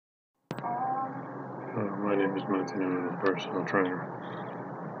My name is Matthew and I'm a personal trainer.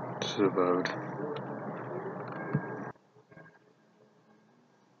 This is about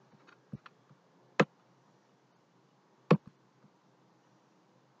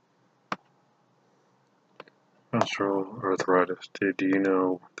osteoarthritis. Do you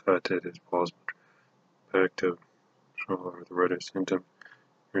know that it is possible to affect osteoarthritis symptoms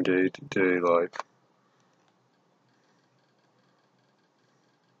in your day-to-day life?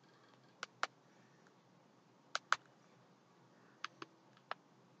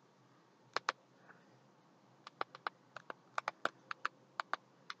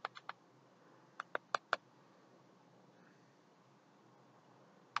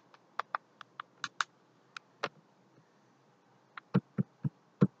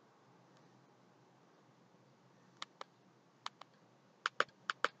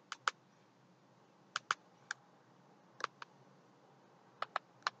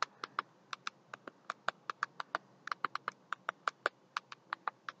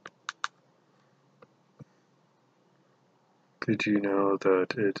 Did you know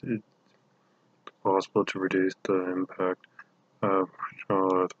that it is possible to reduce the impact of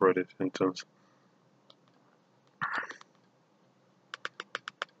osteoarthritis symptoms?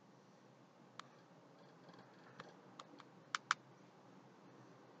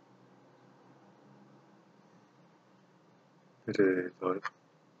 Today's life.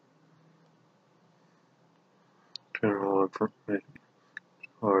 General information.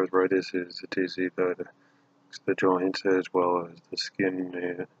 Arthritis is a disease that affects the joints as well as the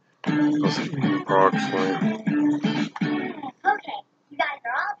skin. Approximately Okay, you guys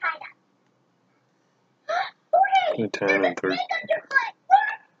are all tied up. 10 and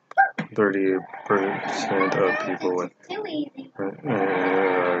 30% of people with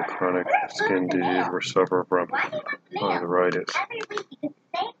chronic skin disease will suffer from arthritis. Every week you get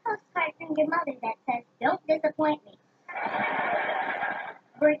the same postcard from your mother that says, "Don't disappoint me."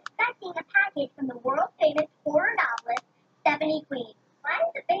 We're expecting a package from the world-famous horror novelist, Stephanie Queen. Why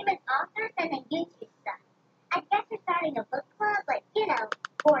is a famous author sending YouTube stuff? I guess you're starting a book club, like,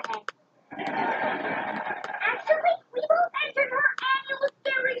 Forehead. Actually, we both entered her annual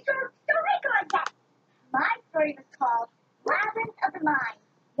scary short story contest. My story was called Labyrinth of the Mind,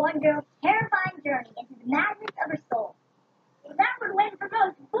 one girl's terrifying journey into the madness of her soul. That would win for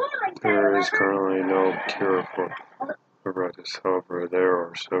most boring. There is currently no cure for arthritis. However, there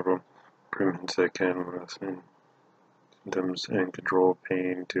are several treatments that can lessen symptoms and control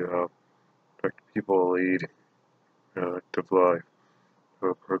pain to help people lead an active life.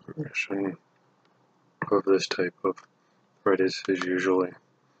 The progression of this type of arthritis is usually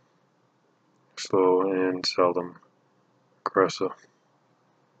slow and seldom aggressive.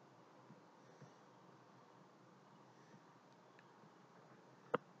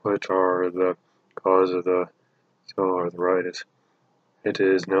 Which are the cause of the osteoarthritis? It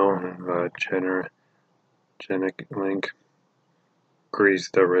is known that genetic link increase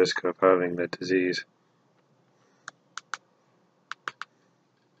the risk of having the disease.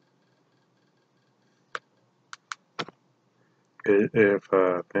 If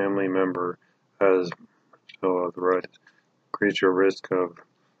a family member has osteoarthritis, increase your risk of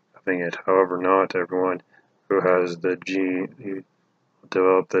having it. However, not everyone who has the gene will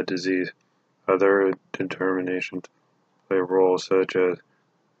develop the disease. Other determinations play a role, such as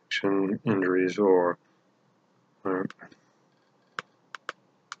action injuries or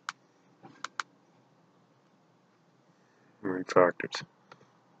factors.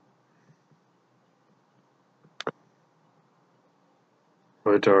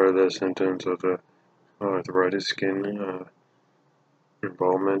 What are the symptoms of the arthritis? Skin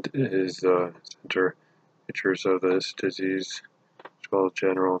involvement is the center features of this disease, as well as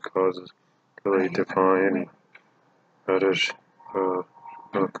general causes. Clearly defined, reddish,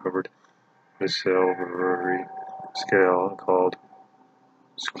 covered with silvery scale called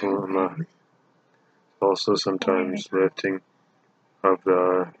sclera. Also sometimes lifting of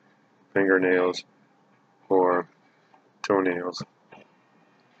the fingernails or toenails.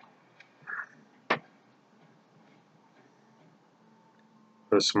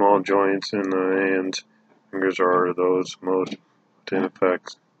 The small joints in the hands, fingers are those most often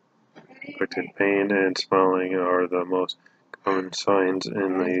affected. Pain and swelling are the most common signs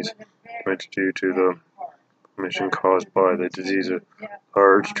in these joints due to the inflammation caused by the disease.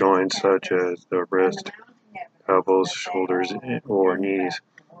 Large joints such as the wrist, elbows, shoulders, or knees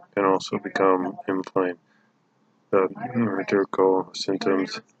can also become inflamed. The rheumatoid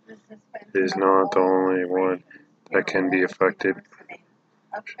symptoms is not the only one that can be affected.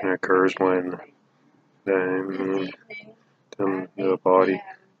 It occurs when the immune system of the body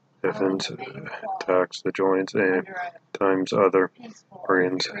If attacks the joints and times other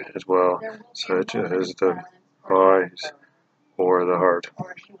organs as well, such as the eyes or the heart.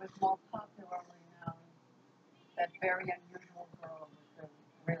 She was more popularly known, that very unusual girl with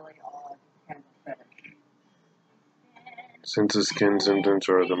the really odd candle fetish. Since the skin symptoms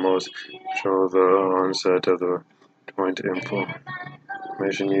are the most show the onset of the joint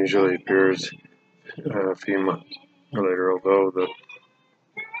inflammation usually appears a few months later, although the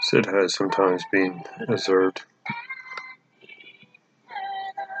SID has sometimes been observed.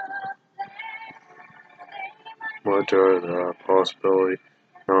 What are the possibility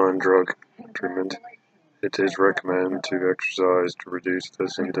non-drug treatment? It is recommended to exercise to reduce the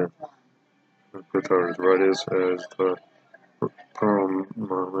symptoms with arthritis as the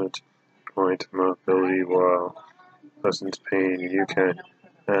prominent joint mobility while lessens pain. You can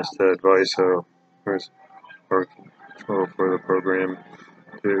ask the advice of or control for the program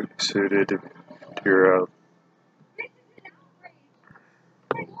suited to your health.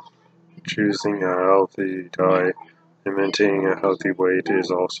 Choosing a healthy diet and maintaining a healthy weight is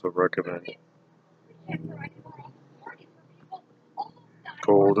also recommended.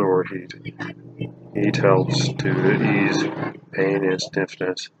 Cold or heat. Heat helps to ease pain and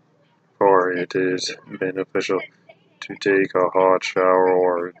stiffness, or it is beneficial to take a hot shower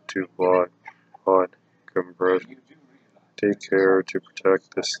or to apply hot compress. Take care to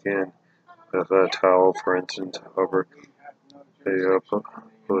protect the skin with a towel, for instance. However, the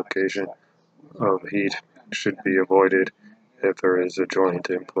application of heat should be avoided if there is a joint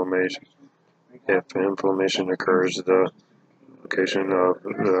inflammation. If inflammation occurs, the application of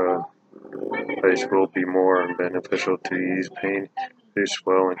the ice will be more beneficial to ease pain, reduce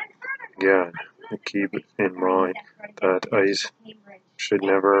swelling. Again, keep in mind that ice should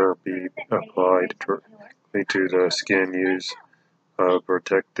never be applied directly to the skin. Use a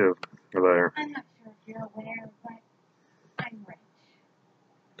protective layer. I'm not sure if you're aware, but I'm rich.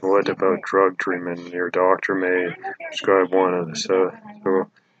 What about drug treatment? Your doctor may prescribe one of the several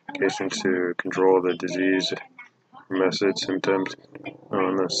medications to control the disease, message symptoms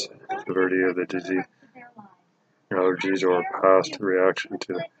on the severity of the disease, allergies, or past reaction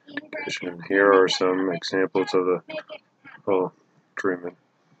to the condition. Here are some examples of the treatment.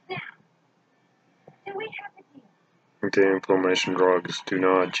 Anti-inflammation drugs do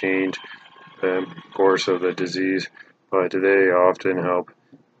not change the course of the disease, but they often help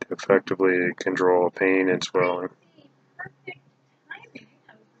to effectively control pain and swelling.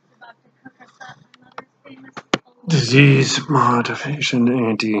 Disease modification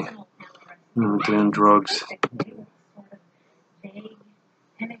anti-inflammatory drugs.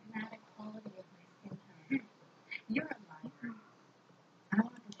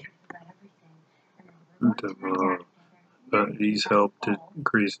 These help to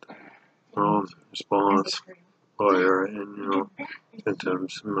increase the response by annual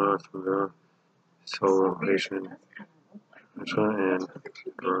symptoms, malaria, isolation, and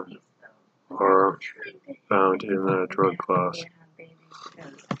are found in the drug class.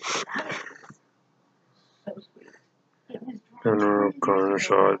 General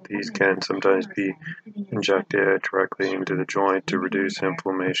cortisone, these can sometimes be injected directly into the joint to reduce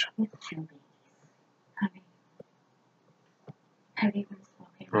inflammation.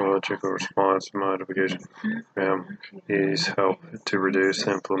 Neurological response modification. These help to reduce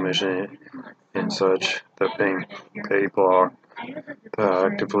inflammation in such that pain. They block the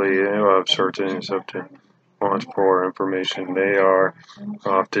actively of certain substance response for inflammation. They are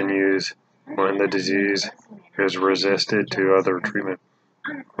often used when the disease is resistant to other treatment.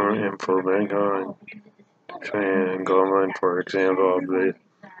 Inflammation and globulin, for example, of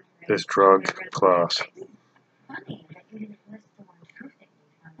this drug class.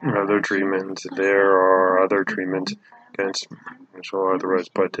 Other treatments. There are other treatments against rheumatoid arthritis,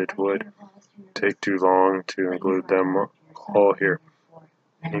 but it would take too long to include them all here.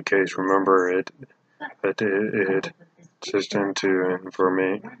 In any case, remember that it assistant to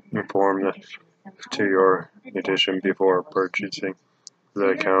inform to your nutrition before purchasing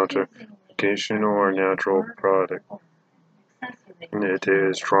the counter-medication or natural product. It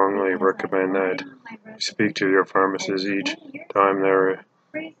is strongly recommended that you speak to your pharmacist each time there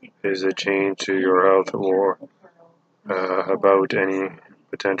is a change to your health or about any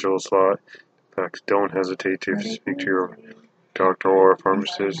potential side effects. Don't hesitate to speak to your doctor or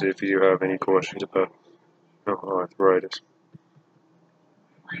pharmacist if you have any questions about arthritis.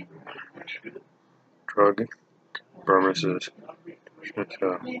 Drug pharmacist.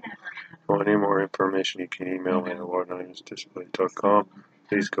 For any more information, you can email me at water9display.com.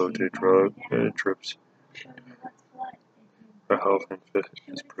 Please go to drug trips a health and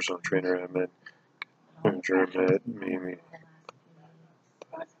fitness personal trainer at Manager at Mimi.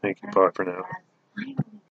 Thank you. Bye for now.